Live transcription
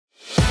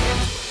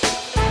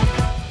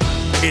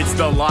It's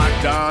the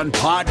Locked On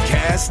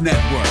Podcast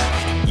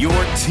Network, your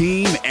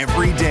team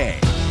every day.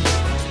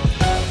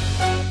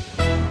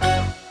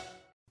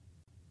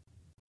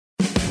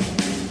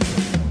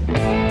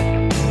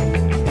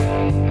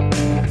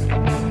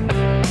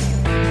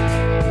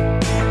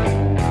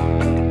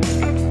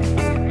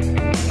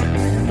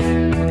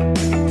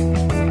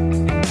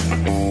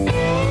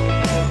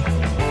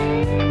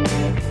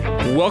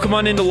 Welcome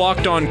on into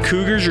Locked On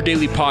Cougars, your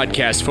daily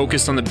podcast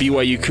focused on the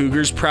BYU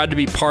Cougars. Proud to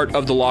be part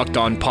of the Locked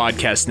On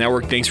Podcast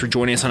Network. Thanks for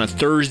joining us on a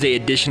Thursday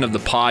edition of the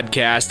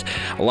podcast.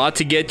 A lot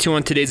to get to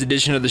on today's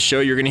edition of the show.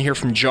 You're going to hear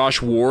from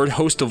Josh Ward,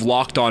 host of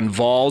Locked On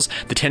Vols,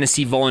 the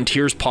Tennessee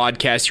Volunteers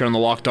podcast here on the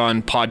Locked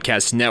On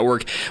Podcast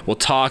Network. We'll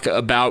talk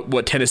about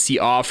what Tennessee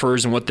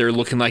offers and what they're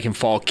looking like in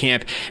fall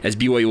camp as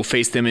BYU will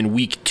face them in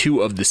week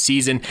 2 of the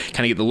season. Kind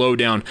of get the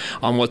lowdown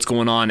on what's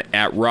going on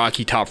at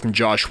Rocky Top from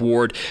Josh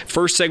Ward.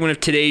 First segment of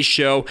today's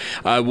show,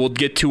 we'll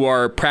get to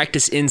our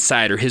practice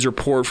insider, his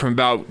report from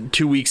about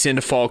 2 weeks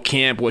into fall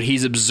camp, what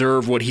he's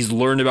observed, what he's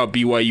learned about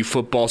BYU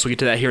football. So we'll get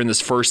to that here in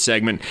this first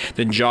segment,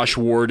 then Josh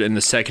Ward in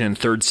the second and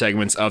third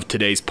segments of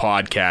today's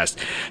podcast.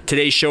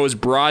 Today's show is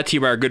brought to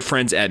you by our good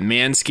friends at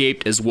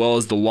Manscaped, as well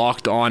as the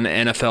Locked On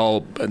Fantasy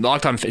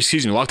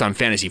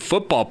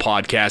Football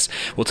podcast.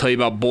 We'll tell you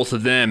about both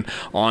of them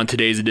on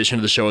today's edition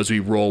of the show as we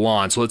roll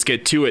on. So let's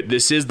get to it.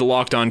 This is the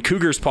Locked On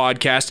Cougars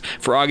podcast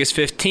for August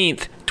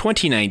 15th,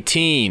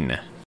 2019.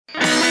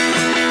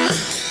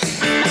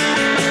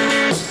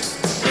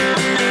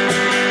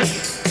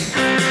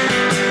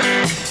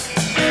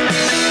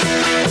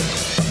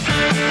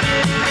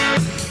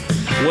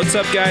 What's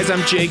up, guys?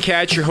 I'm Jay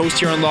Katz, your host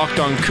here on Locked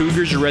On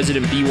Cougars, your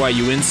resident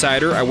BYU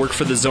insider. I work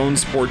for the Zone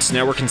Sports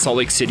Network in Salt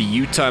Lake City,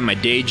 Utah, my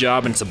day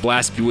job, and it's a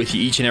blast to be with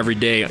you each and every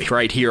day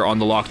right here on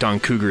the Locked On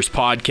Cougars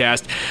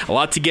podcast. A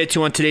lot to get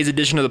to on today's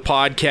edition of the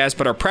podcast,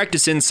 but our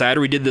practice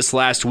insider, we did this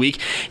last week.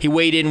 He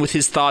weighed in with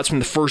his thoughts from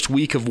the first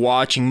week of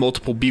watching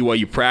multiple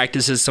BYU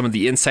practices, some of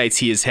the insights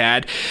he has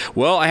had.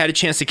 Well, I had a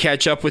chance to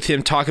catch up with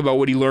him, talk about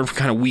what he learned from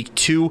kind of week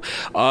 2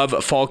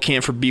 of fall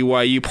camp for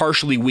BYU,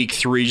 partially week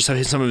 3, just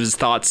some of his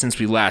thoughts since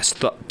we last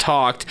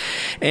talked,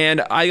 and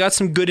I got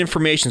some good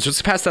information, so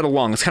let's pass that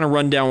along. Let's kind of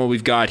run down what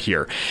we've got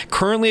here.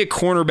 Currently a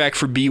cornerback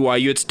for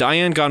BYU, it's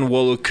Dayan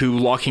Ganwoloku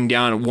locking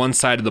down at one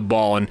side of the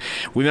ball, and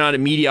we've been on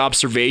immediate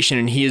observation,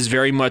 and he is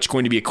very much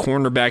going to be a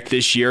cornerback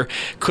this year.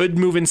 Could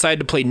move inside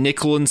to play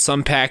nickel in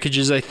some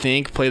packages, I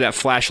think, play that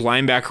flash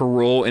linebacker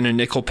role in a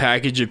nickel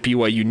package if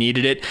BYU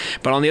needed it,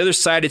 but on the other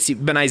side, it's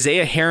been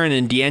Isaiah Heron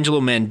and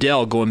D'Angelo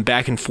Mandel going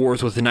back and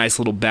forth with a nice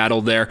little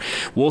battle there.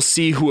 We'll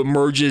see who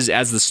emerges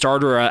as the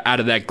starter out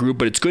of that group,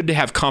 but it's good to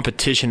have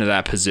competition at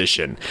that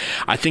position.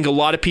 I think a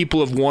lot of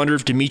people have wondered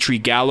if Dimitri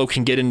Gallo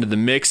can get into the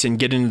mix and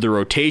get into the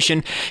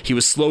rotation. He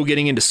was slow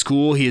getting into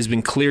school. He has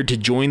been cleared to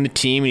join the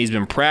team, and he's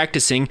been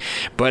practicing,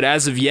 but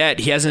as of yet,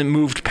 he hasn't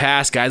moved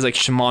past guys like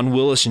Shimon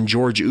Willis and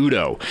George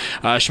Udo.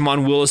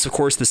 Shimon Willis, of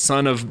course, the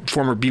son of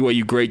former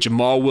BYU great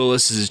Jamal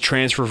Willis, is a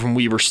transfer from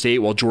Weber State,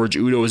 while George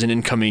Udo is an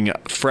incoming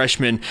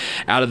freshman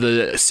out of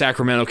the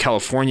Sacramento,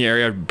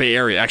 California Bay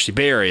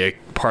Area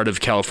part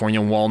of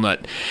California,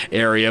 Walnut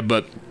area,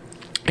 but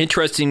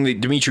interestingly,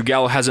 Dimitri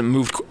Gallo hasn't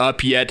moved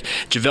up yet.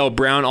 Javale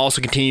Brown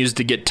also continues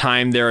to get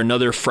time there,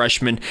 another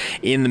freshman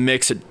in the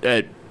mix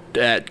at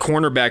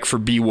cornerback for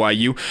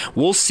BYU.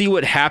 We'll see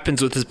what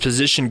happens with this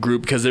position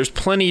group because there's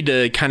plenty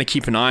to kind of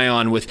keep an eye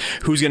on with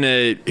who's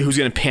gonna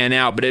pan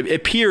out. But it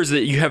appears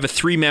that you have a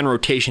 3-man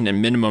rotation at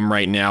minimum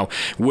right now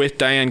with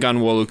Dayan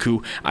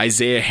Ganwoloku,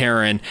 Isaiah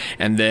Heron,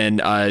 and then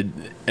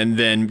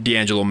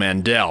D'Angelo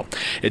Mandel.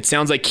 It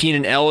sounds like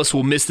Keenan Ellis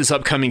will miss this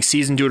upcoming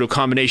season due to a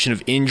combination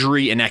of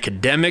injury and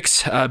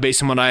academics,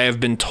 based on what I have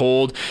been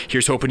told.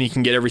 Here's hoping he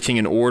can get everything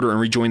in order and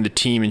rejoin the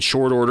team in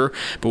short order,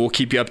 but we'll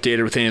keep you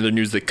updated with any other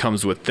news that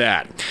comes with that.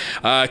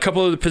 A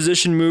couple of the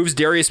position moves.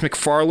 Darius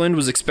McFarland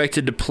was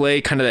expected to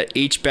play kind of that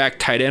H-back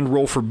tight end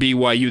role for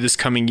BYU this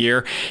coming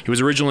year. He was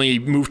originally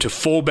moved to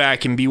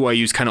fullback in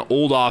BYU's kind of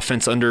old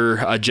offense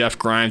under Jeff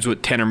Grimes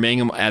with Tanner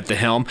Mangum at the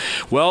helm.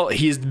 Well,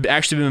 he's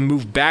actually been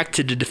moved back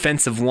to the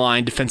defensive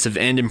line, defensive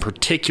end in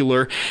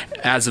particular,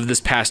 as of this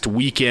past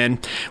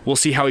weekend. We'll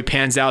see how he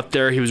pans out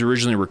there. He was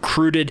originally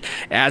recruited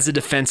as a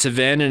defensive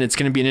end, and it's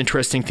going to be an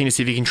interesting thing to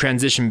see if he can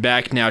transition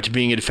back now to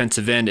being a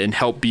defensive end and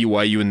help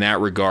BYU in that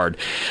regard.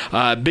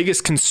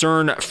 Biggest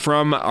concern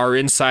from our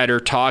insider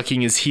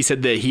talking is he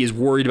said that he is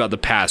worried about the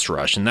pass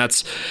rush, and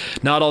that's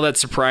not all that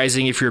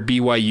surprising if you're a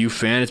BYU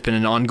fan. It's been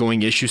an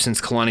ongoing issue since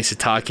Kalani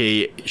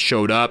Sitake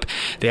showed up.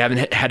 They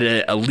haven't had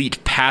an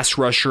elite pass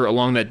rusher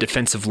along that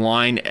defensive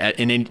line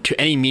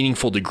to any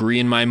meaningful degree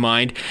in my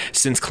mind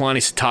since Kalani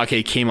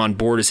Sitake came on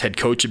board as head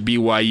coach at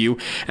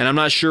BYU, and I'm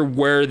not sure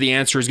where the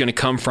answer is going to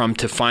come from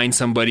to find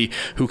somebody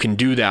who can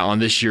do that on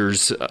this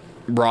year's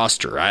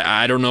roster.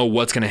 I don't know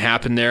what's going to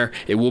happen there.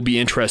 It will be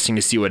interesting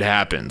to see what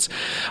happens.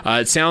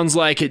 It sounds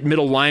like at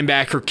middle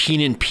linebacker,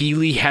 Keenan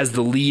Peely has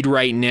the lead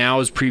right now,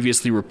 as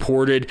previously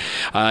reported.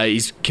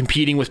 He's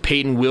competing with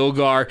Peyton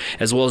Wilgar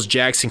as well as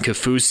Jackson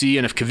Kafusi.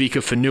 And if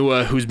Kavika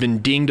Fanua, who's been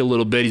dinged a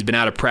little bit, he's been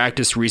out of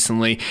practice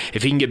recently,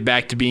 if he can get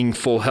back to being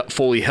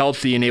fully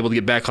healthy and able to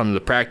get back onto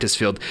the practice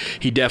field,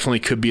 he definitely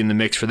could be in the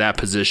mix for that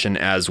position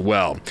as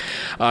well.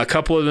 A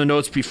couple of the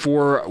notes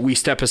before we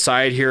step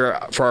aside here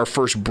for our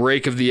first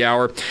break of the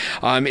hour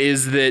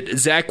is that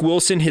Zach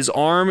Wilson, his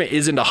arm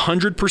isn't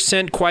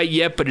 100% quite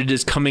yet, but it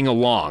is coming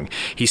along.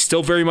 He's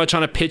still very much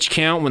on a pitch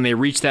count. When they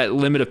reach that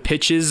limit of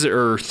pitches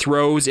or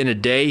throws in a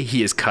day,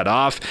 he is cut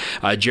off.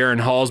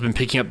 Jaron Hall's been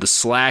picking up the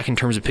slack in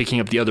terms of picking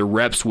up the other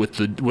reps with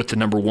the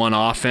number one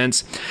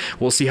offense.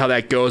 We'll see how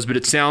that goes, but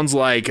it sounds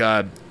like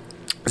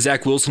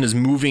Zach Wilson is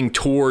moving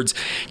towards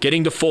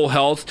getting to full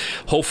health.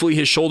 Hopefully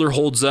his shoulder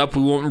holds up.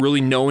 We won't really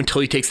know until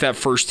he takes that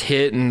first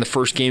hit in the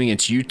first game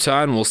against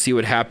Utah, and we'll see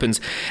what happens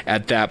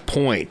at that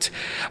point.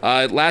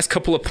 Last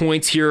couple of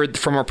points here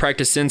from our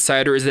practice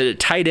insider is that at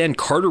tight end,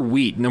 Carter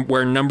Wheat,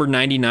 wearing number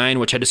 99,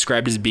 which I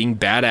described as being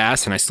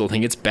badass, and I still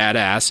think it's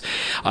badass.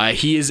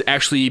 He has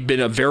actually been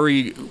a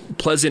very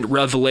pleasant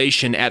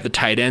revelation at the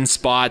tight end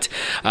spot.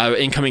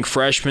 Incoming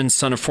freshman,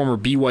 son of former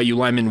BYU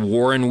lineman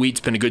Warren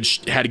Wheat's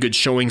had a good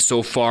showing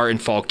so far in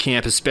fall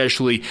camp,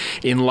 especially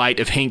in light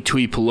of Hank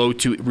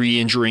Tuipulotu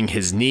re-injuring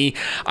his knee.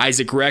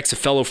 Isaac Rex, a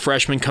fellow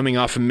freshman coming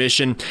off a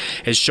mission,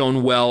 has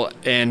shown well,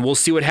 and we'll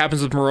see what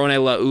happens with Morone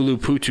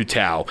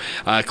Laulu-Pututau.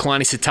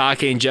 Kalani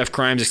Sitake and Jeff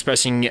Grimes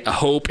expressing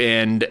hope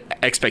and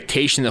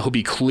expectation that he'll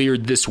be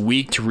cleared this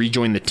week to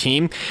rejoin the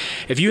team.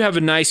 If you have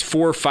a nice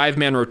 4 or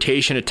 5-man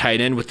rotation at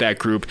tight end with that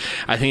group,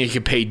 I think it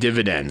could pay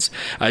dividends.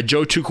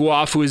 Joe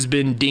Tukuafu has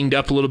been dinged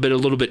up a little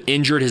bit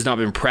injured, has not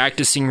been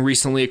practicing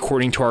recently,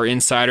 according to our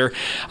insider.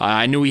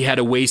 I knew he had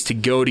a ways to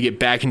go to get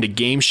back into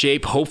game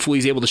shape. Hopefully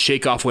he's able to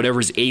shake off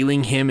whatever's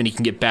ailing him and he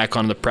can get back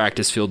onto the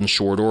practice field in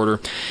short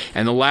order.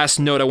 And the last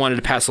note I wanted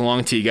to pass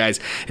along to you guys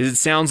is it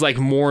sounds like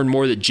more and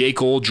more that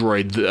Jake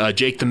Oldroyd,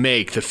 Jake the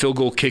Make, the field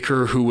goal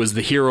kicker who was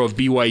the hero of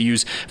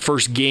BYU's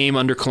first game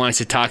under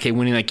Kalani Sitake,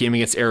 winning that game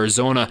against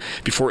Arizona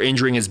before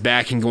injuring his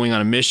back and going on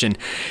a mission.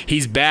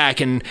 He's back,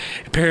 and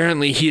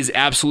apparently he is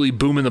absolutely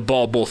booming the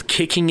ball, both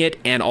kicking it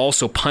and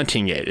also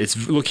punting it.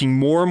 It's looking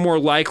more and more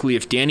likely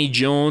if Danny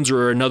Jones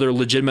or another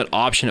legitimate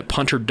option at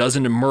punter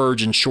doesn't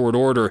emerge in short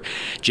order,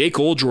 Jake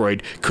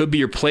Oldroyd could be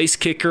your place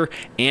kicker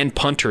and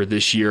punter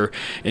this year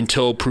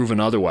until proven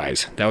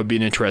otherwise. That would be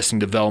an interesting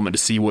development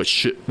to see what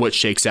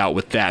shakes out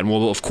with that. And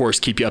we'll, of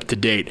course, keep you up to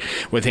date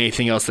with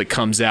anything else that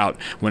comes out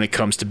when it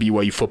comes to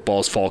BYU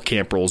football's fall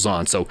camp rolls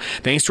on. So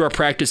thanks to our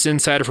practice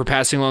insider for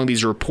passing along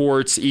these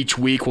reports each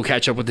week. We'll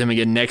catch up with him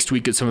again next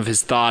week at some of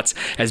his thoughts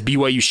as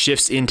BYU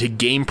shifts into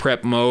game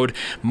prep mode.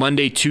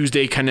 Monday,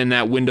 Tuesday, kind of in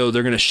that window,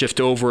 they're going to shift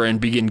over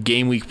and begin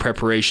game week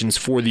preparations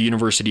for the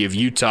University of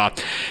Utah.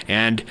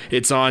 And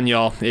it's on,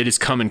 y'all. It is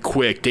coming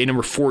quick. Day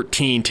number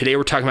 14. Today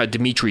we're talking about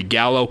Dimitri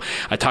Gallo.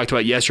 I talked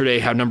about yesterday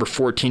how number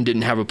 14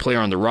 didn't have a player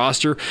on the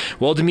roster.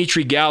 Well,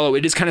 Dimitri Gallo,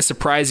 it is kind of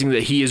surprising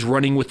that he is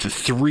running with the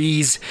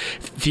threes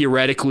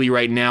theoretically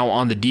right now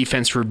on the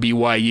defense for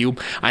BYU.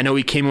 I know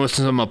he came in with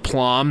some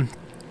aplomb.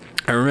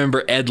 I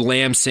remember Ed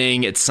Lamb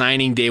saying at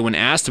signing day when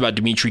asked about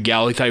Dimitri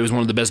Gallo, he thought he was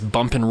one of the best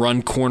bump and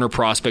run corner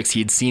prospects he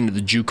had seen at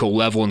the JUCO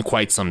level in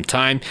quite some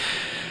time.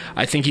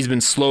 I think he's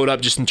been slowed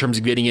up just in terms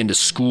of getting into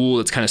school.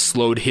 It's kind of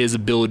slowed his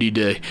ability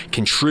to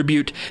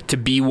contribute to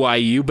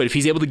BYU. But if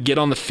he's able to get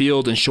on the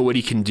field and show what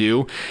he can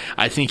do,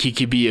 I think he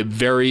could be a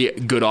very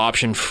good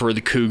option for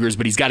the Cougars.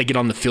 But he's got to get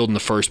on the field in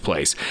the first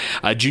place.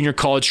 Junior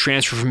college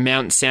transfer from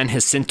Mount San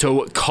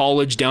Jacinto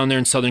College down there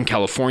in Southern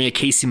California.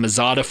 Casey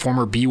Mazzata,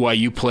 former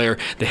BYU player,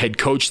 the head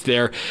coach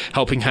there,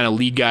 helping kind of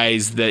lead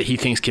guys that he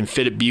thinks can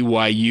fit at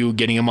BYU,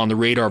 getting him on the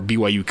radar of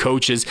BYU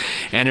coaches.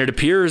 And it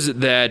appears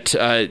that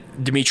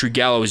Dimitri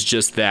Gallo is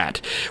just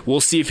that.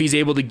 We'll see if he's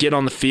able to get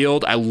on the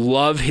field. I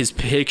love his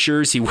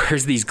pictures. He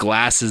wears these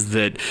glasses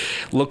that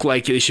look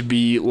like they should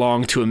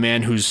belong to a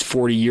man who's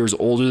 40 years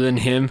older than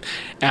him.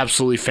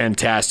 Absolutely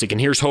fantastic. And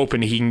here's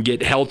hoping he can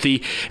get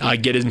healthy,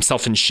 get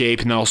himself in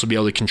shape, and then also be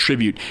able to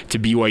contribute to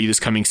BYU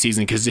this coming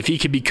season. Because if he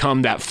could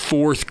become that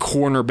fourth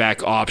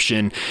cornerback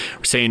option,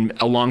 saying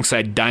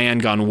alongside Diane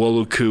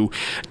Gonwoluku,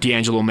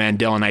 D'Angelo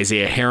Mandel, and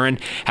Isaiah Heron,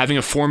 having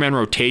a 4-man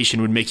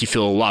rotation would make you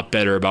feel a lot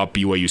better about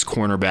BYU's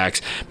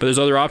cornerbacks. But there's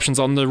other options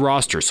on the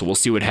roster, so we'll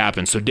see what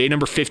happens. So day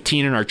number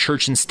 15 in our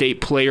Church and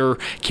State player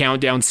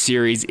countdown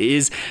series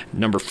is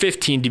number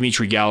 15,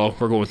 Dimitri Gallo.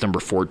 We're going with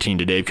number 14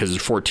 today because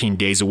it's 14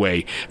 days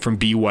away from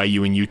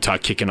BYU and Utah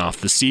kicking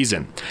off the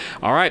season.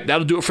 All right,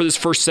 that'll do it for this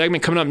first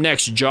segment. Coming up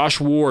next, Josh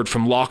Ward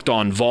from Locked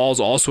On Vols,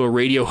 also a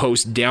radio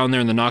host down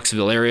there in the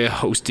Knoxville area,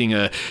 hosting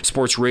a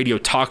sports radio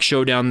talk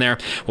show down there.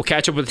 We'll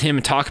catch up with him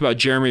and talk about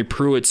Jeremy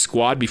Pruitt's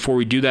squad. Before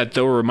we do that,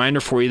 though, a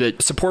reminder for you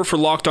that support for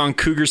Locked On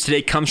Cougars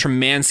today comes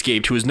from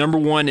Manscaped, who is number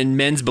one #1 in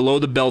men's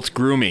below-the-belt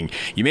grooming.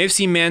 You may have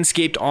seen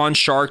Manscaped on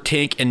Shark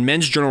Tank, and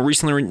Men's Journal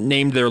recently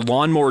named their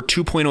Lawnmower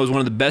 2.0 as one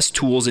of the best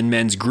tools in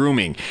men's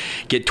grooming.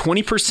 Get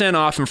 20%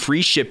 off and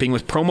free shipping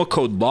with promo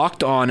code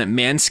LOCKEDON at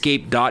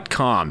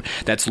manscaped.com.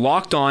 That's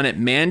locked on at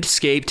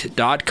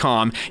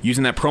manscaped.com.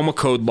 Using that promo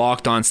code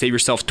LOCKEDON, save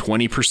yourself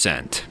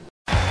 20%.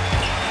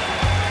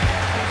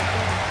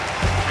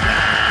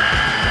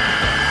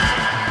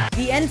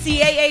 The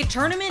NCAA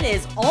tournament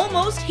is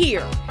almost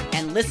here,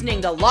 and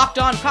listening to Locked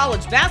On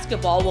College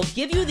Basketball will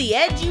give you the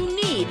edge you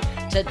need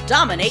to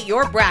dominate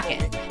your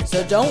bracket.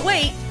 So don't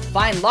wait.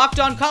 Find Locked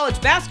On College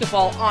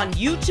Basketball on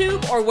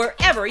YouTube or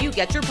wherever you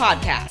get your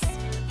podcasts.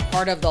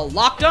 Part of the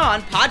Locked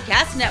On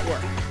Podcast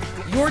Network.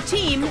 Your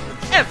team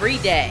every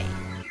day.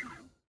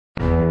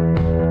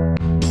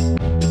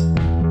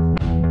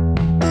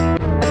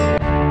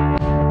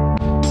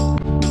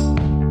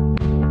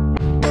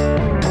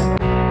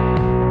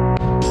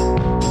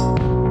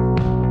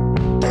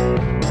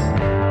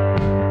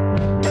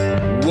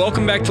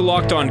 Welcome back to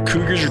Locked On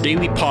Cougars, your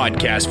daily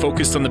podcast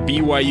focused on the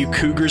BYU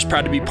Cougars.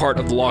 Proud to be part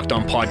of the Locked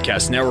On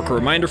Podcast Network. A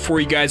reminder for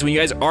you guys, when you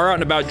guys are out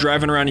and about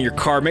driving around in your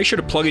car, make sure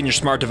to plug in your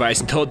smart device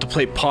and tell it to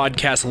play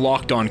podcast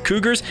Locked On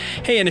Cougars.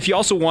 Hey, and if you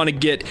also want to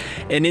get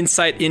an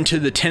insight into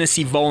the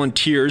Tennessee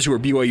Volunteers, who are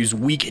BYU's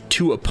Week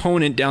 2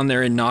 opponent down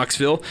there in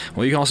Knoxville,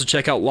 well, you can also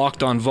check out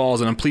Locked On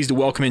Vols. And I'm pleased to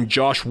welcome in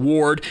Josh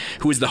Ward,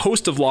 who is the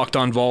host of Locked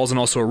On Vols and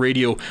also a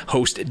radio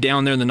host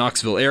down there in the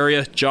Knoxville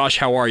area. Josh,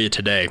 how are you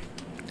today?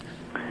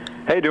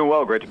 Hey, doing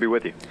well. Great to be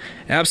with you.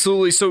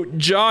 Absolutely. So,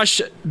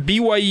 Josh,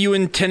 BYU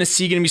and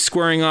Tennessee going to be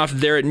squaring off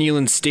there at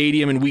Neyland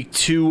Stadium in Week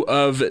 2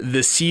 of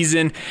the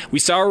season. We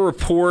saw a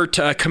report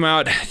come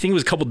out, I think it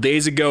was a couple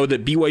days ago,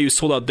 that BYU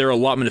sold out their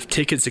allotment of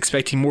tickets,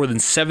 expecting more than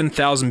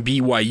 7,000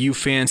 BYU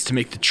fans to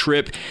make the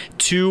trip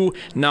to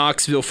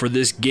Knoxville for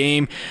this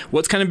game.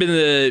 What's kind of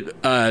been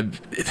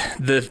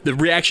the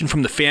reaction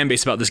from the fan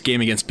base about this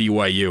game against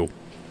BYU?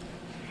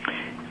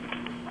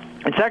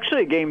 It's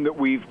actually a game that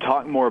we've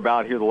talked more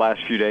about here the last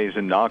few days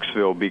in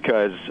Knoxville,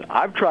 because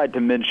I've tried to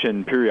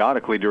mention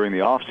periodically during the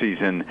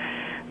offseason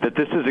that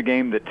this is a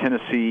game that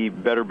Tennessee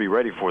better be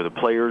ready for. The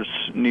players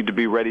need to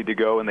be ready to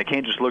go, and they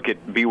can't just look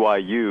at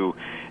BYU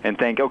and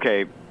think,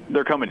 okay,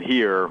 they're coming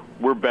here,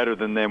 we're better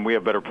than them, we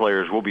have better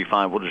players, we'll be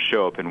fine, we'll just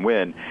show up and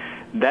win.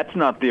 That's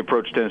not the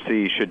approach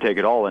Tennessee should take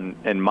at all,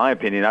 in my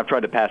opinion. I've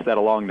tried to pass that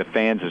along to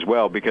fans as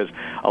well, because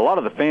a lot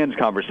of the fans'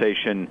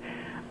 conversation,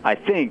 I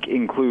think,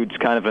 includes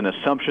kind of an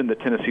assumption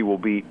that Tennessee will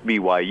beat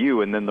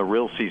BYU, and then the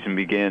real season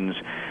begins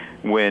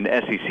when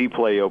SEC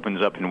play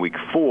opens up in Week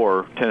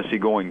 4, Tennessee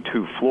going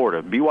to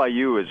Florida.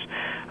 BYU is,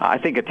 I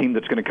think, a team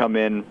that's going to come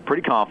in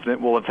pretty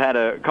confident. We'll have had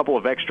a couple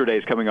of extra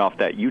days coming off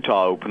that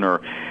Utah opener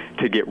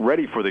to get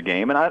ready for the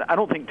game, and I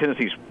don't think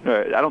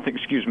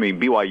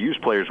BYU's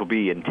players will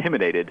be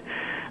intimidated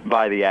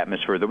by the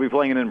atmosphere. They'll be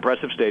playing in an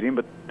impressive stadium,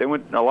 but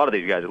a lot of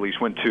these guys at least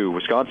went to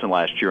Wisconsin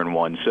last year and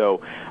won. So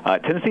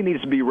Tennessee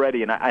needs to be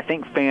ready, and I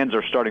think fans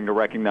are starting to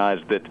recognize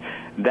that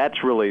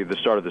that's really the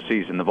start of the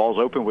season. The Vols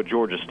open with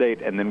Georgia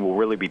State, and then will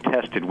really be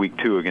tested Week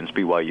 2 against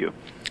BYU.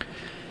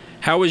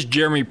 How is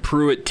Jeremy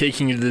Pruitt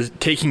taking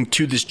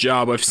to this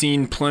job? I've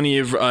seen plenty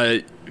of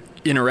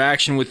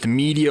interaction with the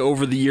media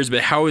over the years,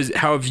 but how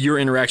have your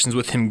interactions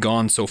with him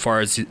gone so far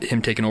as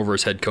him taking over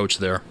as head coach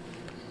there?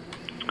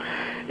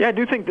 Yeah, I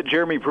do think that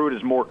Jeremy Pruitt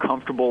is more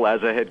comfortable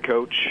as a head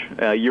coach.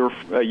 A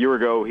year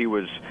ago, he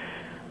was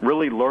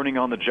really learning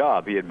on the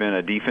job. He had been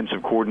a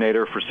defensive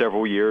coordinator for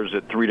several years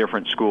at 3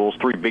 different schools,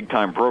 3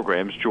 big-time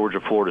programs, Georgia,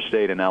 Florida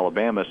State, and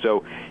Alabama.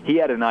 So he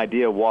had an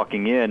idea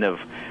walking in of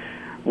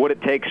what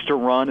it takes to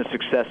run a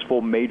successful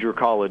major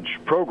college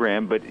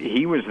program, but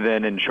he was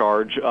then in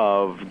charge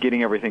of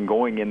getting everything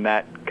going in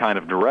that kind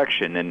of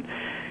direction. And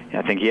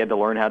I think he had to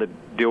learn how to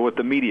deal with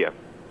the media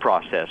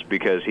process,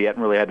 because he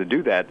hadn't really had to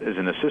do that as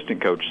an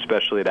assistant coach,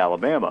 especially at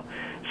Alabama.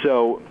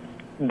 So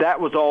that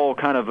was all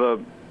kind of a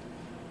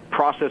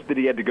process that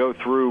he had to go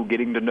through,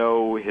 getting to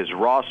know his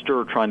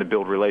roster, trying to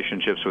build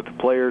relationships with the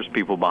players,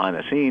 people behind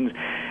the scenes.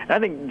 And I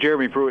think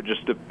Jeremy Pruitt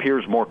just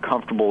appears more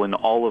comfortable in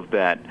all of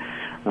that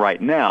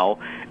right now,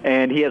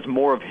 and he has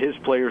more of his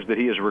players that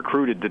he has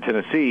recruited to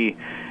Tennessee.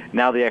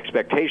 Now the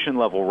expectation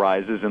level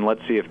rises, and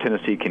let's see if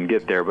Tennessee can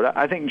get there. But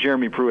I think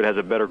Jeremy Pruitt has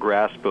a better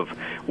grasp of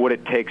what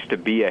it takes to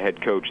be a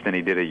head coach than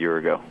he did a year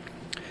ago.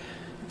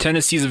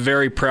 Tennessee's a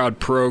very proud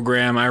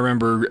program. I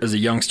remember as a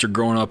youngster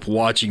growing up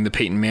watching the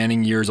Peyton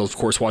Manning years, of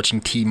course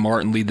watching T.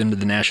 Martin lead them to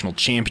the national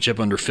championship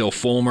under Phil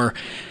Fulmer.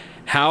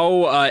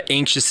 How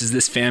anxious is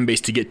this fan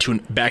base to get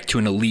back to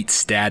an elite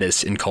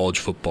status in college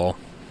football?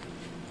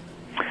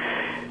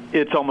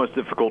 It's almost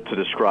difficult to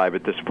describe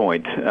at this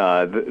point.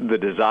 The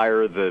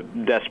desire, the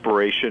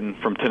desperation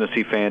from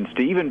Tennessee fans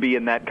to even be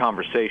in that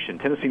conversation.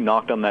 Tennessee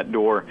knocked on that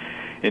door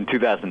in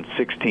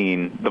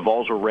 2016. The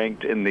Vols were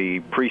ranked in the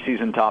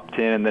preseason top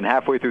 10, and then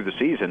halfway through the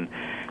season,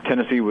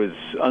 Tennessee was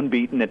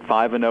unbeaten at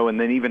 5-0, and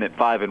then even at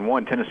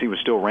 5-1, Tennessee was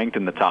still ranked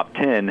in the top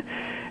 10.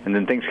 And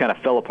then things kind of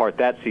fell apart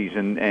that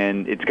season,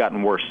 and it's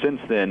gotten worse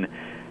since then.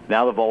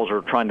 Now the Vols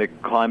are trying to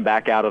climb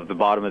back out of the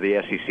bottom of the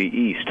SEC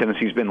East.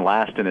 Tennessee's been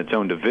last in its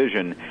own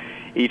division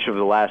each of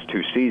the last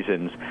 2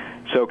 seasons.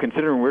 So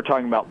considering we're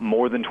talking about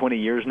more than 20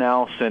 years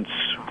now since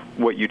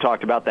what you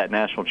talked about, that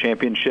national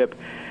championship,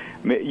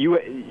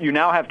 you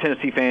now have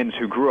Tennessee fans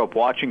who grew up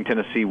watching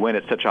Tennessee win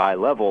at such a high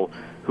level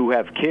who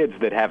have kids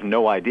that have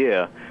no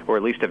idea, or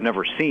at least have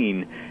never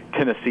seen,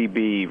 Tennessee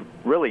be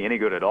really any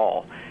good at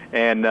all.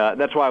 And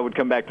that's why I would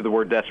come back to the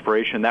word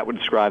desperation. That would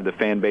describe the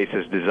fan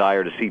base's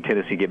desire to see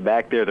Tennessee get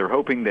back there. They're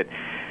hoping that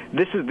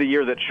this is the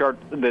year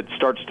that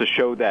starts to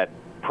show that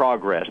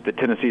progress, that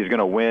Tennessee is going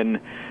to win,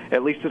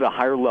 at least at a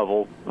higher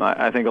level.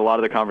 I think a lot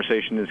of the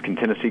conversation is, can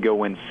Tennessee go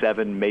win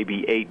 7,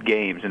 maybe 8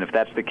 games? And if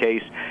that's the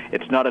case,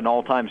 it's not an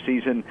all-time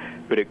season,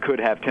 but it could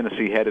have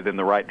Tennessee headed in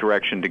the right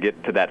direction to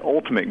get to that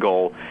ultimate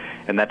goal,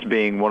 and that's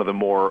being one of the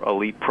more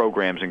elite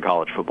programs in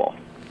college football.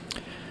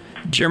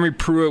 Jeremy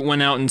Pruitt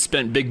went out and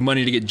spent big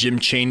money to get Jim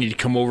Chaney to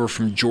come over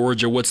from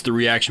Georgia. What's the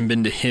reaction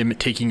been to him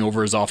taking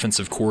over as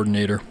offensive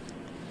coordinator?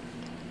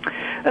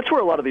 That's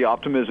where a lot of the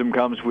optimism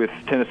comes with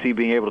Tennessee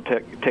being able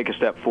to take a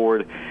step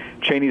forward.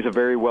 Chaney's a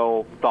very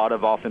well thought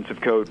of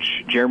offensive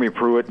coach. Jeremy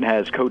Pruitt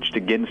has coached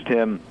against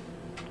him,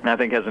 and I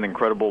think has an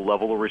incredible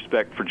level of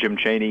respect for Jim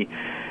Chaney.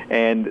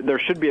 And there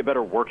should be a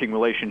better working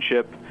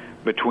relationship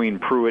between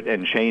Pruitt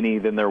and Chaney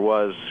than there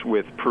was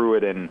with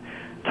Pruitt and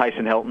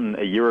Tyson Helton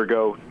a year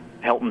ago.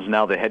 Helton's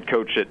now the head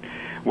coach at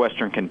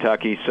Western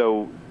Kentucky.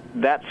 So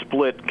that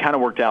split kind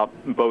of worked out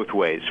both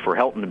ways, for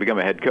Helton to become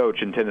a head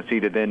coach and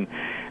Tennessee to then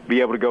be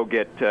able to go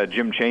get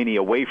Jim Chaney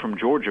away from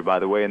Georgia, by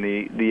the way, in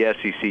the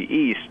SEC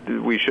East.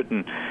 We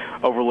shouldn't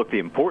overlook the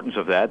importance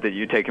of that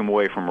you take him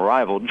away from a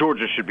rival.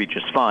 Georgia should be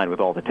just fine with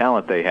all the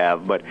talent they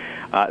have, but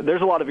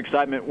there's a lot of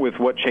excitement with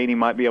what Chaney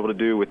might be able to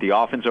do with the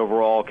offense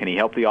overall. Can he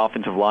help the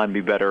offensive line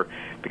be better?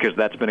 Because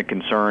that's been a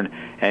concern.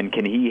 And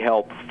can he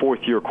help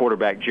fourth-year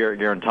quarterback Jarrett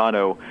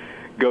Garantano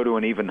go to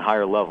an even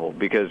higher level?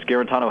 Because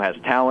Garantano has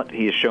talent.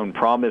 He has shown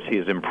promise. He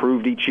has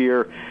improved each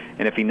year.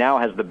 And if he now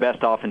has the best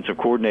offensive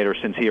coordinator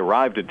since he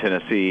arrived at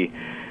Tennessee,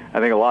 I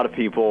think a lot of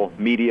people,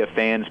 media,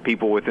 fans,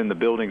 people within the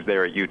buildings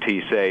there at UT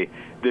say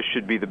this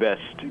should be the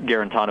best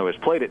Garantano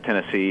has played at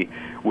Tennessee,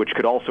 which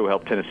could also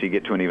help Tennessee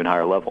get to an even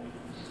higher level.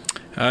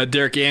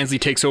 Derek Ansley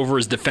takes over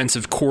as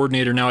defensive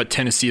coordinator now at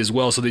Tennessee as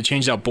well, so they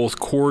changed out both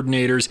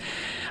coordinators.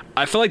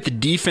 I feel like the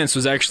defense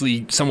was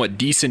actually somewhat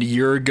decent a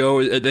year ago.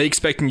 Are they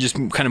expecting just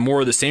kind of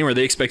more of the same, or are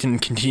they expecting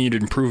continued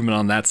improvement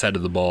on that side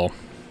of the ball?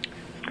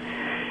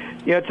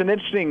 Yeah, it's an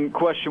interesting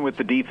question with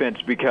the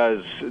defense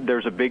because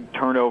there's a big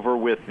turnover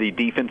with the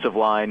defensive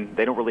line.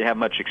 They don't really have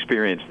much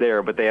experience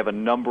there, but they have a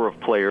number of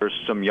players,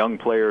 some young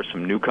players,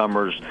 some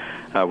newcomers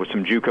with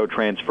some JUCO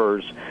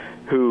transfers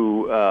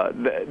who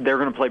they're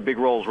going to play big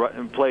roles,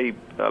 play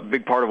a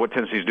big part of what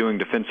Tennessee's doing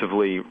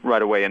defensively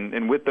right away.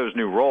 And with those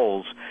new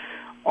roles,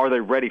 are they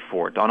ready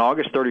for it? On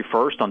August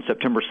 31st, on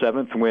September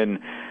 7th,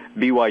 when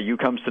BYU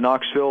comes to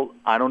Knoxville,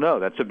 I don't know.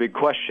 That's a big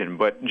question.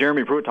 But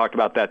Jeremy Pruitt talked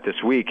about that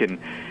this week, and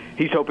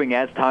he's hoping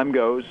as time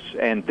goes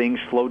and things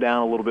slow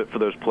down a little bit for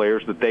those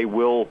players that they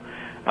will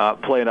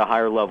play at a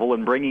higher level.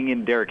 And bringing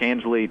in Derek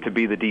Ansley to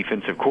be the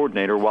defensive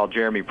coordinator while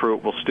Jeremy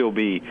Pruitt will still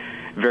be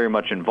very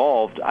much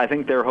involved, I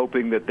think they're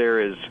hoping that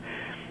there is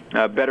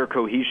better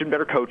cohesion,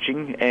 better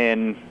coaching,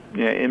 and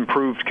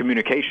improved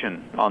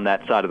communication on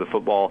that side of the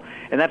football.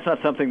 And that's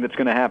not something that's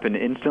going to happen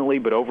instantly,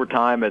 but over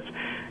time as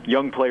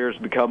young players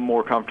become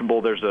more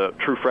comfortable, there's a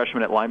true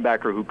freshman at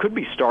linebacker who could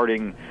be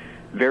starting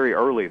very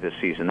early this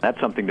season. That's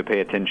something to pay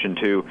attention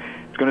to.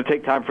 It's going to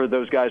take time for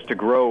those guys to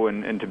grow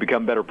and to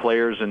become better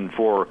players, and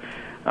for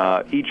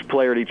each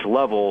player at each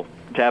level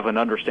to have an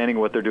understanding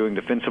of what they're doing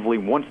defensively.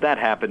 Once that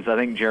happens, I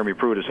think Jeremy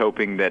Pruitt is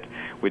hoping that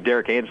with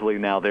Derek Ansley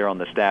now there on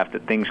the staff,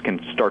 that things can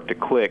start to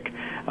click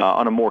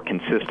on a more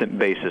consistent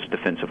basis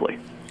defensively.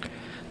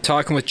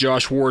 Talking with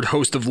Josh Ward,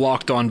 host of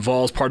Locked On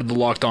Vols, part of the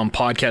Locked On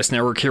Podcast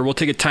Network here. We'll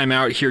take a time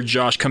out here,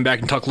 Josh, come back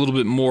and talk a little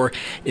bit more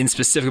in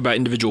specific about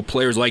individual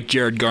players like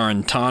Jarrett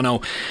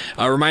Garantano.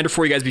 A reminder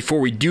for you guys before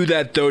we do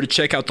that, though, to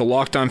check out the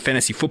Locked On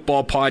Fantasy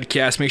Football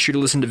Podcast. Make sure to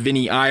listen to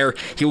Vinny Iyer.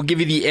 He will give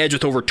you the edge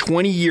with over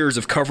 20 years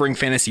of covering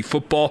fantasy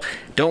football.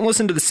 Don't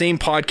listen to the same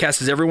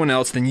podcast as everyone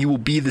else, then you will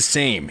be the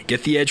same.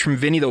 Get the edge from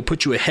Vinny. They'll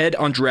put you ahead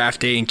on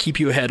draft day and keep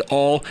you ahead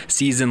all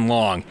season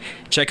long.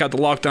 Check out the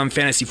Locked On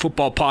Fantasy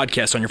Football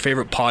Podcast on your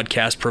favorite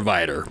podcast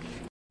provider.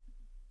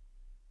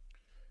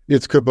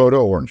 It's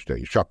Kubota Orange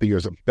Day. Shop the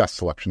year's best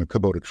selection of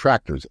Kubota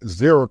tractors,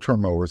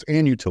 zero-turn mowers,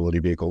 and utility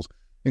vehicles,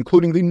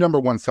 including the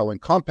 #1 selling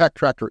compact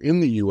tractor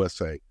in the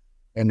USA.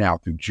 And now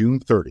through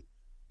June 30,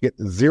 get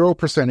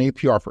 0%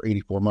 APR for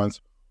 84 months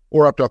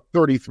or up to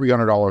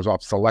 $3,300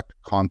 off select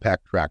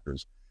compact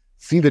tractors.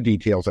 See the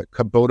details at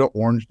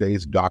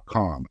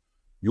KubotaOrangeDays.com.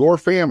 Your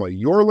family,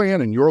 your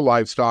land, and your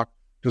livestock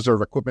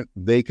deserve equipment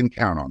they can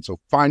count on. So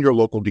find your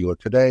local dealer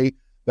today.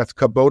 That's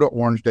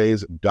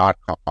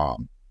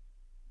KubotaOrangeDays.com.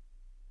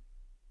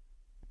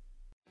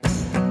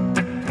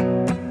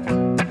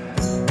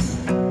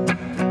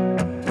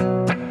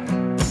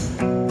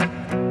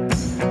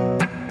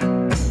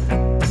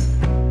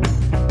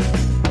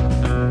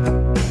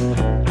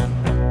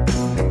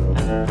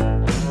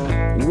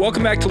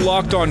 Welcome back to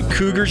Locked On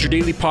Cougars, your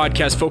daily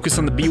podcast focused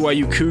on the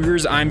BYU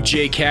Cougars. I'm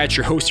Jay Katz,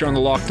 your host here on the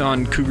Locked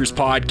On Cougars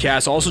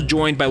podcast. Also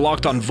joined by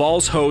Locked On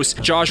Vols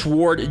host Josh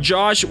Ward.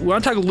 Josh, we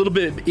want to talk a little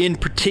bit in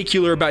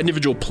particular about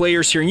individual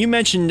players here. And you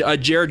mentioned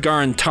Jared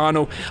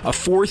Garantano, a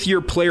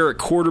fourth-year player at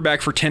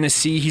quarterback for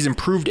Tennessee. He's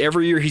improved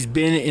every year he's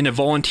been in a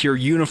volunteer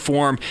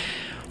uniform.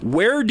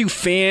 Where do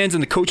fans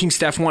and the coaching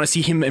staff want to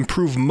see him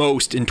improve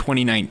most in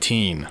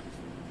 2019?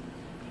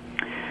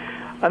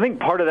 I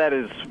think part of that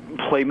is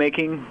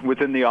playmaking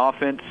within the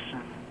offense.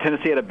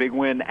 Tennessee had a big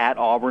win at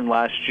Auburn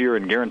last year,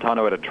 and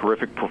Garantano had a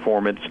terrific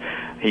performance.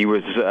 He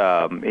was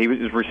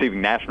receiving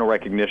national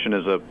recognition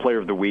as a Player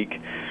of the Week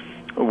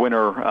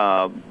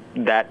winner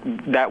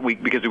that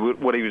week because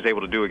of what he was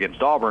able to do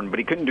against Auburn, but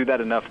he couldn't do that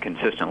enough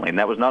consistently, and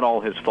that was not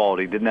all his fault.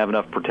 He didn't have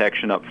enough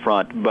protection up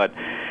front, but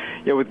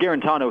with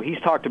Garantano, he's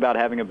talked about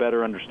having a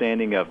better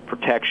understanding of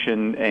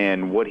protection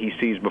and what he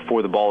sees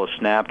before the ball is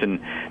snapped, and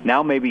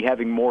now maybe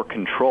having more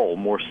control,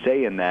 more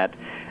say in that.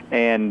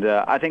 And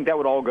I think that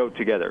would all go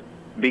together,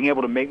 being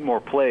able to make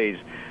more plays,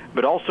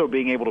 but also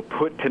being able to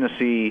put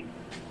Tennessee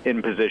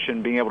in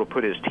position, being able to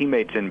put his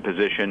teammates in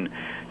position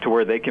to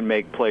where they can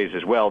make plays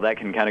as well. That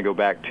can kind of go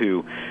back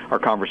to our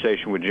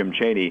conversation with Jim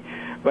Chaney.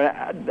 But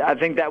I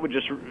think that would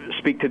just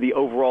speak to the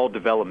overall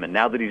development.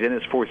 Now that he's in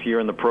his fourth year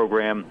in the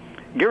program,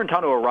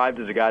 Garantano arrived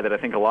as a guy that I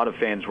think a lot of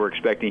fans were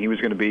expecting he was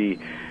going to be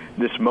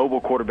this mobile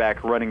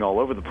quarterback running all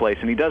over the place,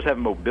 and he does have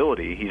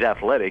mobility. He's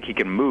athletic. He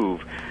can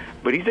move.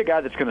 But he's a guy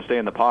that's going to stay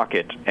in the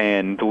pocket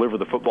and deliver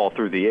the football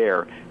through the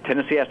air.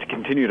 Tennessee has to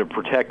continue to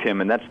protect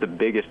him, and that's the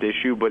biggest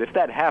issue. But if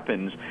that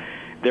happens,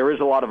 there is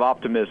a lot of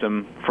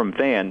optimism from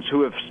fans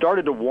who have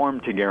started to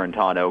warm to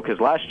Garantano, because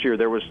last year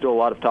there was still a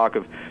lot of talk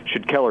of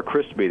should Keller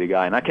Crisp be the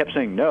guy, and I kept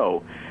saying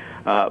no.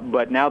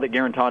 But now that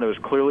Garantano is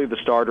clearly the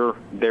starter,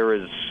 there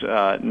is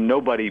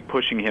nobody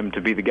pushing him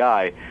to be the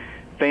guy.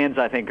 Fans,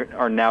 I think,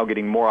 are now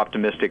getting more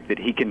optimistic that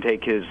he can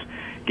take his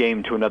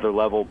game to another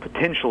level,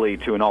 potentially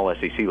to an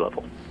all-SEC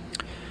level.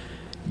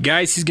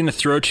 Guys he's going to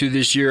throw to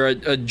this year,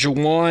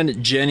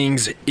 Juwan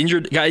Jennings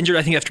got injured,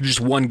 I think, after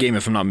just one game,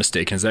 if I'm not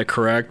mistaken. Is that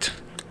correct?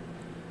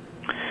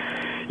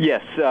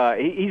 Yes,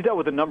 he's dealt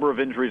with a number of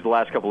injuries the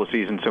last couple of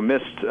seasons, so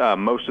missed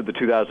most of the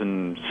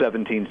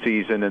 2017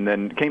 season and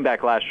then came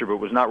back last year, but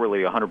was not really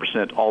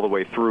 100% all the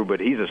way through. But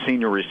he's a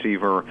senior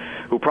receiver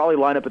who'll probably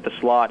line up at the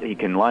slot. He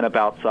can line up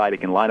outside. He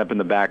can line up in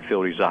the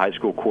backfield. He's a high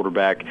school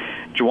quarterback.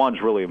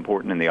 Juwan's really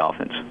important in the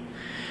offense.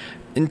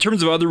 In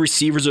terms of other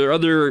receivers, are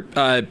other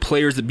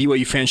players that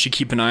BYU fans should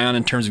keep an eye on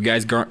in terms of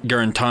guys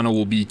Garantano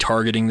will be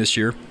targeting this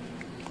year?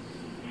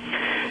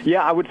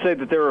 Yeah, I would say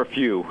that there are a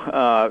few.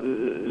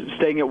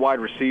 Staying at wide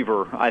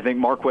receiver, I think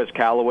Marquez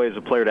Callaway is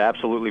a player to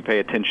absolutely pay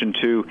attention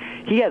to.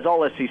 He has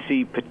all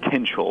SEC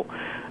potential.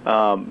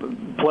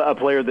 A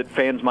player that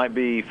fans might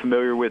be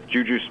familiar with,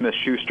 Juju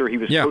Smith-Schuster. He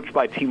was coached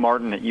by T.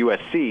 Martin at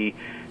USC.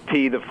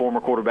 T, the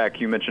former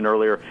quarterback you mentioned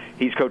earlier,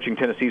 he's coaching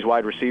Tennessee's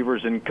wide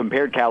receivers and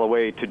compared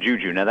Callaway to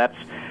Juju. Now, that's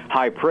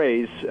high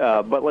praise,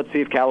 but let's see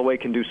if Callaway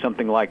can do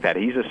something like that.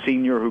 He's a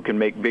senior who can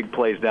make big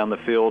plays down the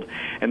field.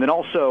 And then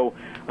also,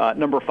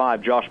 number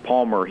 5, Josh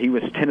Palmer. He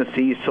was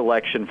Tennessee's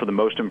selection for the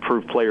most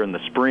improved player in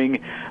the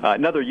spring.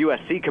 Another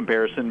USC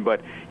comparison,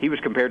 but he was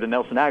compared to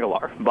Nelson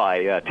Aguilar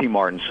by T.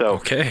 Martin.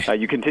 So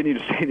you continue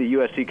to see the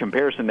USC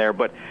comparison there,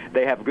 but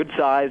they have good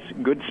size,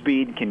 good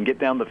speed, can get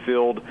down the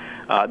field.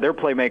 They're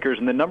playmakers.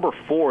 And then number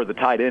 4, the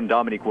tight end,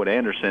 Dominique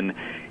Wood-Anderson,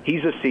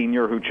 he's a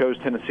senior who chose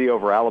Tennessee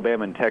over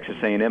Alabama and Texas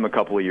A&M a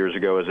couple of years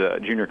ago as a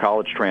junior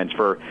college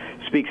transfer,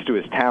 speaks to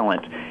his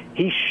talent.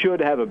 He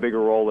should have a bigger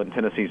role in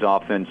Tennessee's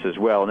offense as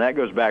well, and that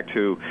goes back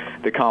to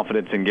the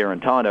confidence in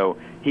Garantano.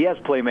 He has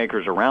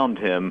playmakers around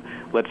him.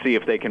 Let's see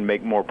if they can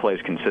make more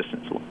plays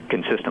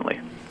consistently.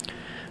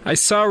 I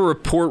saw a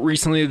report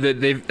recently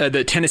that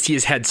that Tennessee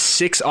has had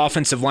 6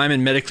 offensive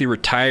linemen medically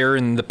retire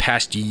in the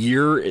past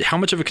year. How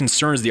much of a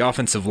concern is the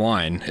offensive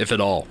line, if at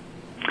all?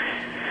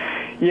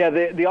 Yeah,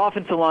 the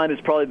offensive line is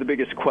probably the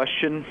biggest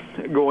question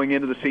going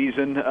into the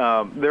season.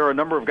 There are a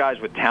number of guys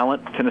with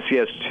talent. Tennessee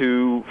has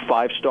 2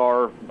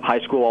 5-star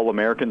high school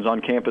All-Americans on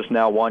campus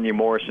now, Wanya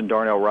Morris and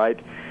Darnell Wright.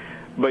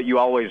 But you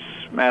always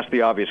ask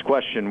the obvious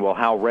question, well,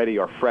 how ready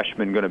are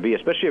freshmen going to be,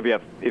 especially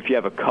if you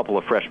have a couple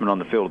of freshmen on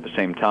the field at the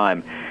same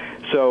time.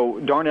 So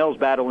Darnell's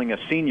battling a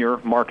senior,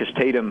 Marcus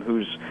Tatum,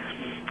 who's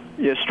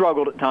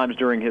struggled at times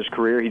during his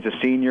career. He's a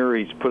senior.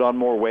 He's put on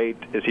more weight.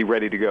 Is he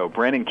ready to go?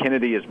 Brandon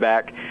Kennedy is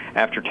back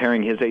after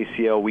tearing his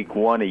ACL week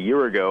 1 a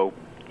year ago.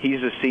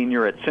 He's a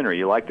senior at center.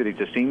 You like that he's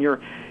a senior?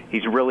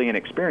 He's really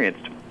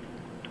inexperienced.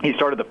 He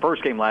started the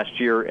first game last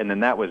year, and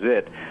then that was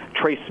it.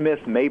 Trey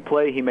Smith may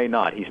play. He may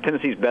not. He's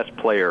Tennessee's best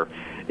player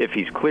if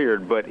he's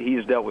cleared, but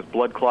he's dealt with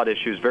blood clot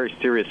issues, very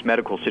serious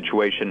medical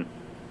situation,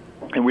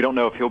 and we don't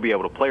know if he'll be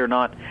able to play or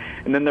not.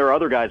 And then there are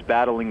other guys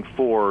battling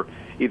for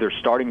either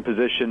starting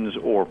positions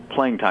or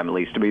playing time, at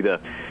least, to be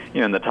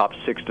in the top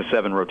 6 to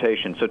 7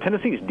 rotation. So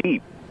Tennessee's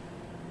deep,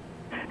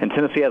 and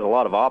Tennessee has a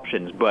lot of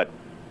options, but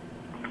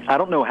I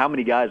don't know how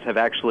many guys have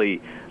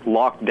actually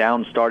locked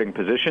down starting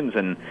positions,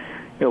 and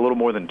a little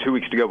more than 2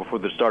 weeks to go before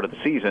the start of the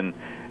season,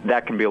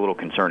 that can be a little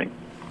concerning.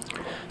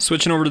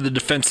 Switching over to the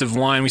defensive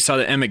line, we saw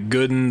that Emmett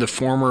Gooden, the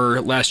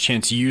former Last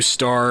Chance U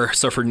star,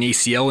 suffered an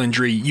ACL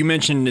injury. You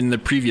mentioned in the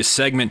previous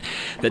segment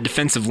that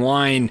defensive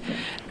line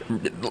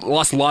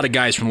lost a lot of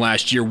guys from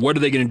last year. What are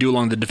they going to do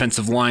along the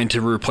defensive line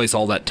to replace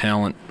all that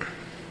talent?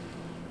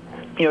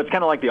 It's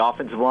kind of like the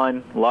offensive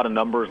line. A lot of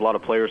numbers, a lot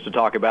of players to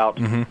talk about.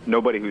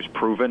 Nobody who's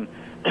proven.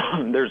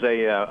 There's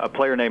a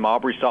player named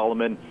Aubrey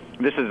Solomon.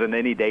 This is an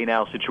any day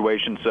now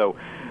situation, so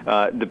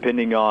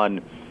depending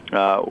on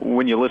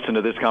when you listen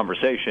to this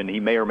conversation, he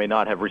may or may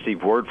not have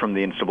received word from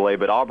the NCAA,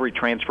 but Aubrey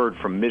transferred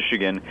from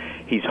Michigan.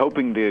 He's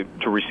hoping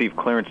to receive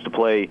clearance to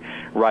play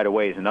right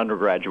away as an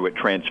undergraduate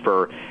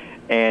transfer.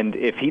 And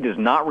if he does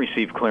not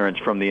receive clearance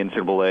from the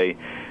NCAA,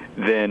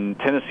 then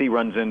Tennessee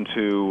runs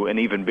into an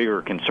even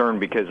bigger concern,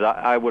 because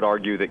I would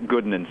argue that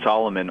Gooden and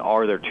Solomon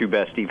are their two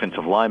best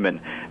defensive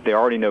linemen. They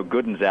already know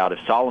Gooden's out. If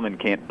Solomon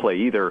can't play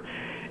either,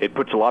 it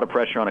puts a lot of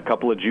pressure on a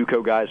couple of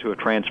JUCO guys who have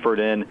transferred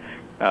in,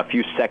 a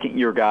few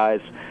second-year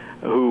guys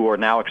who are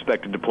now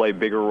expected to play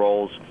bigger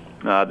roles.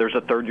 There's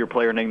a third-year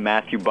player named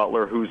Matthew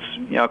Butler who's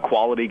a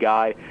quality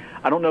guy.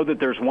 I don't know that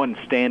there's one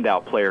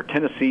standout player.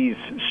 Tennessee's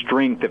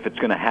strength, if it's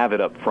going to have it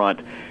up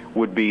front,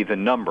 would be the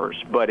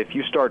numbers. But if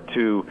you start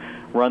to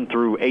run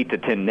through 8 to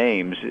 10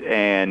 names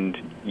and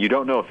you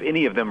don't know if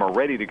any of them are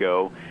ready to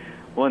go,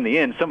 well, in the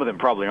end, some of them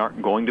probably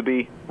aren't going to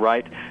be,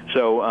 right?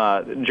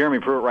 So Jeremy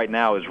Pruitt right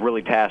now is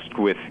really tasked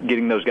with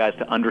getting those guys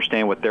to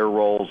understand what their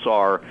roles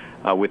are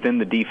within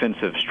the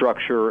defensive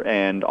structure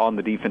and on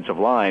the defensive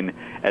line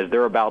as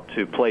they're about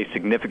to play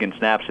significant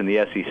snaps in the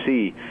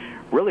SEC,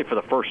 really for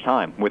the first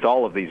time with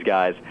all of these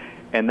guys,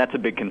 and that's a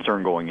big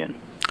concern going in.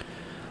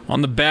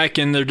 On the back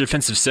end, their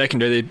defensive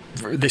secondary,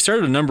 they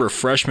started a number of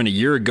freshmen a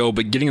year ago,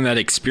 but getting that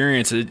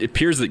experience, it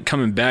appears that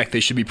coming back, they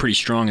should be pretty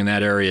strong in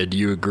that area. Do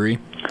you agree?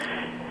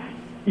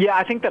 Yeah,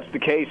 I think that's the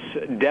case.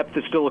 Depth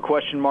is still a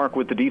question mark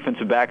with the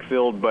defensive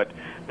backfield, but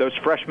those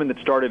freshmen that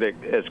started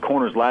as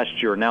corners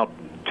last year are now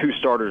two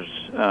starters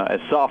as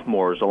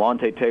sophomores,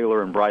 Alontae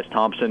Taylor and Bryce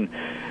Thompson.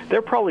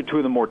 They're probably two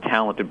of the more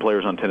talented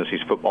players on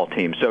Tennessee's football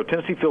team. So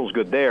Tennessee feels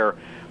good there,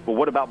 but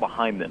what about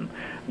behind them?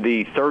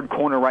 The third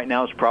corner right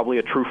now is probably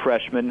a true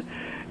freshman.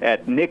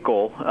 At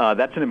nickel,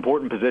 that's an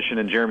important position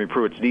in Jeremy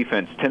Pruitt's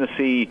defense.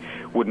 Tennessee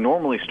would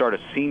normally start a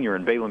senior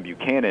in Balen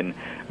Buchanan,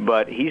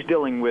 but he's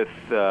dealing with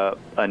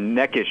a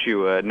neck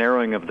issue, a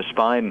narrowing of the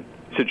spine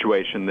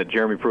situation that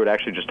Jeremy Pruitt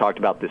actually just talked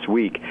about this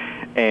week.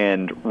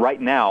 And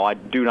right now, I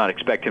do not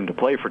expect him to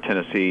play for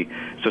Tennessee,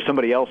 so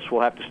somebody else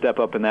will have to step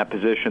up in that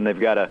position. They've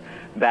got a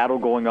battle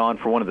going on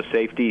for one of the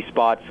safety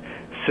spots.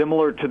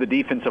 Similar to the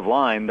defensive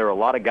line, there are a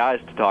lot of guys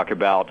to talk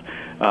about,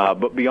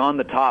 but beyond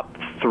the top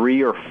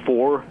 3 or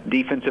 4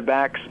 defensive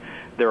backs,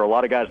 there are a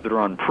lot of guys that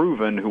are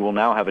unproven who will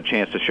now have a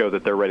chance to show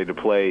that they're ready to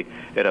play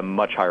at a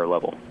much higher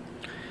level.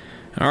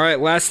 All right,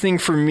 last thing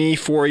for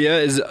you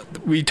is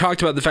we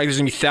talked about the fact there's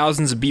going to be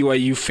thousands of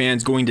BYU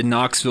fans going to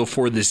Knoxville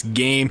for this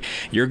game.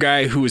 You're a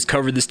guy who has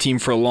covered this team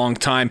for a long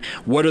time.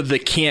 What are the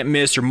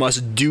can't-miss or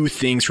must-do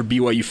things for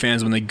BYU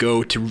fans when they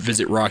go to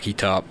visit Rocky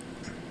Top?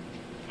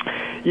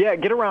 Yeah,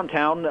 get around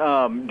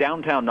town.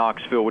 Downtown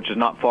Knoxville, which is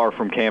not far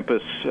from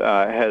campus,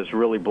 has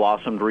really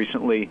blossomed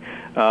recently.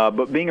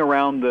 But being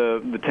around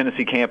the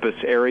Tennessee campus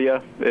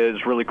area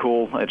is really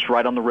cool. It's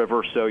right on the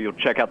river, so you'll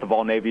check out the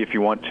Vol Navy if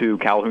you want to.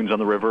 Calhoun's on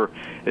the river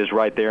is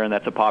right there, and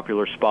that's a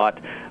popular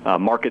spot.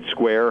 Market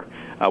Square,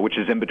 which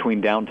is in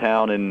between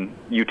downtown and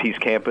UT's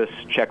campus.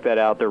 Check that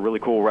out. There are really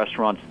cool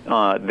restaurants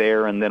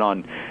there. And then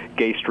on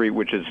Gay Street,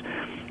 which is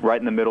right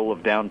in the middle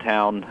of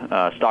downtown.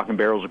 Stock and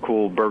Barrel's a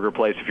cool burger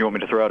place. If you want me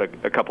to throw out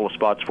a couple of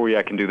spots for you,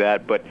 I can do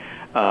that. But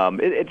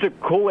it's a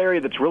cool area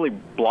that's really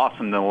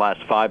blossomed in the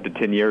last 5 to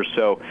 10 years.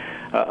 So,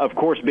 of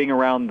course, being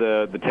around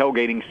the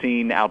tailgating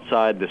scene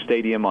outside the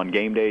stadium on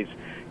game days,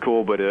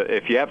 cool. But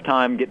if you have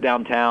time, get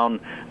downtown,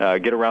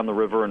 get around the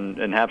river,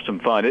 and have some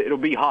fun. It'll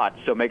be hot,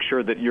 so make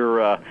sure that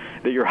you're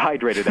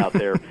hydrated out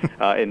there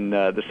in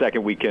the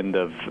second weekend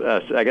of,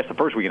 I guess, the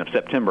first weekend of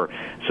September.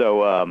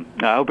 So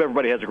I hope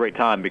everybody has a great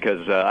time,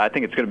 because I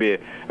think it's going to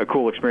be a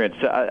cool experience.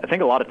 I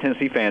think a lot of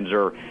Tennessee fans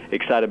are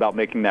excited about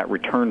making that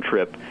return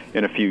trip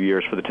in a few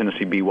years for the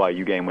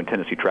Tennessee-BYU game when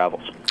Tennessee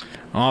travels.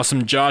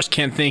 Awesome, Josh.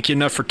 Can't thank you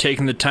enough for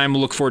taking the time.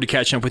 We'll look forward to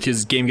catching up with you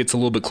as the game gets a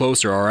little bit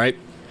closer, all right?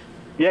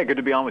 Yeah, good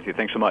to be on with you.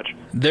 Thanks so much.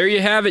 There you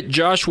have it.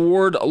 Josh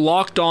Ward,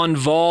 Locked On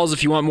Vols.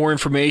 If you want more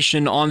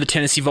information on the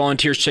Tennessee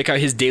Volunteers, check out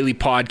his daily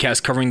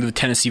podcast covering the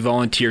Tennessee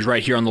Volunteers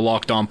right here on the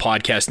Locked On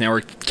Podcast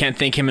Network. Can't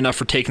thank him enough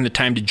for taking the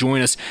time to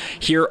join us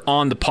here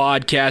on the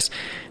podcast.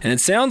 And it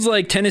sounds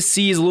like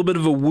Tennessee is a little bit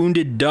of a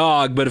wounded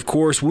dog, but of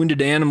course,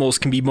 wounded animals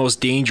can be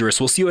most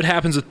dangerous. We'll see what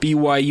happens with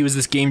BYU as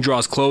this game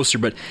draws closer,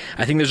 but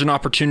I think there's an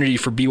opportunity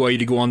for BYU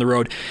to go on the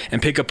road and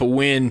pick up a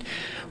win.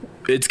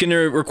 It's going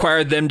to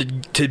require them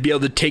to be able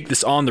to take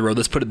this on the road.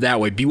 Let's put it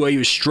that way. BYU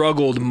has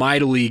struggled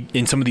mightily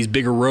in some of these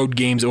bigger road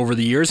games over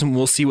the years, and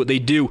we'll see what they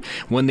do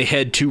when they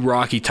head to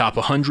Rocky Top.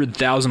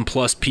 100,000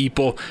 plus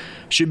people.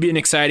 should be an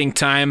exciting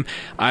time.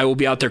 I will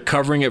be out there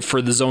covering it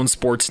for the Zone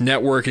Sports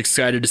Network.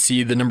 Excited to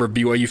see the number of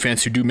BYU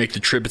fans who do make the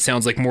trip. It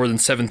sounds like more than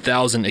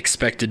 7,000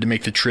 expected to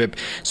make the trip.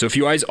 So if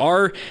you guys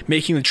are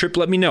making the trip,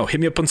 let me know. Hit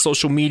me up on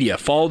social media.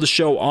 Follow the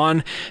show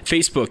on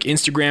Facebook,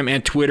 Instagram,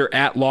 and Twitter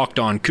at Locked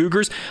On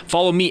Cougars.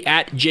 Follow me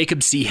at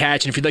Jacob C.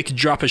 Hatch. And if you'd like to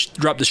drop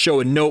the show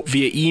a note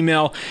via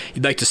email,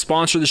 you'd like to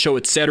sponsor the show,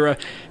 etc.,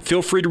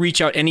 feel free to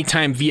reach out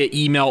anytime via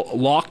email,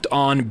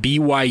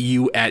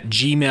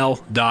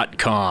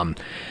 lockedonbyu@gmail.com.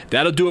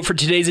 That'll do it for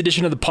today's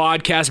edition of the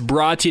podcast,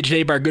 brought to you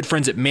today by our good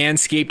friends at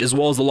Manscaped, as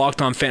well as the Locked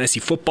On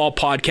Fantasy Football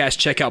podcast.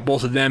 Check out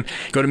both of them.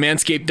 Go to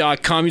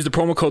manscaped.com, use the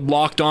promo code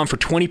LOCKEDON for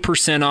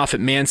 20% off at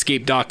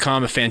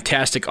manscaped.com. A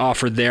fantastic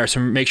offer there,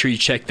 so make sure you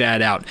check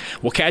that out.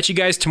 We'll catch you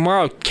guys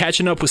tomorrow,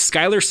 catching up with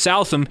Skylar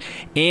Southam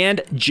and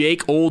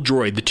Jake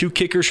Oldroyd, the two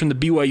kickers from the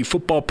BYU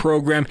football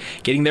program,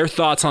 getting their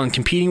thoughts on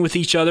competing with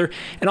each other,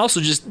 and also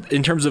just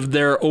in terms of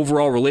their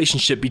overall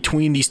relationship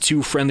between these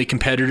two friendly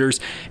competitors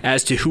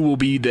as to who will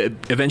be the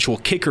eventual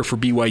kicker for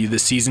BYU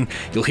this season.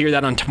 You'll hear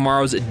that on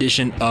tomorrow's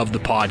edition of the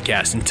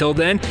podcast. Until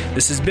then,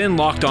 this has been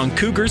Locked On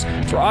Cougars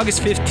for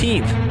August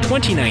 15th,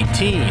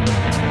 2019.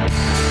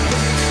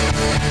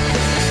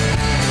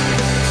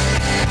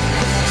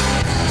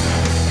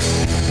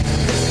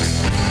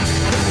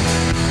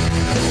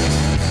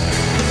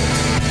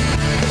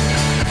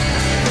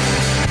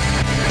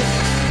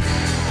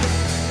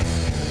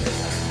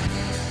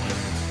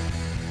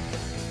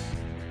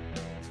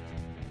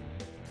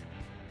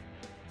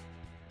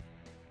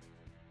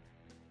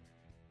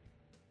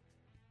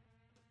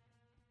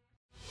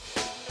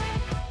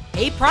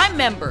 Hey, Prime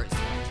members,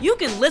 you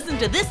can listen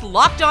to this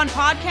Locked On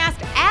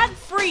podcast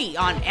ad-free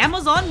on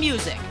Amazon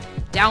Music.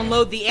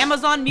 Download the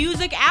Amazon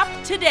Music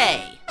app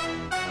today.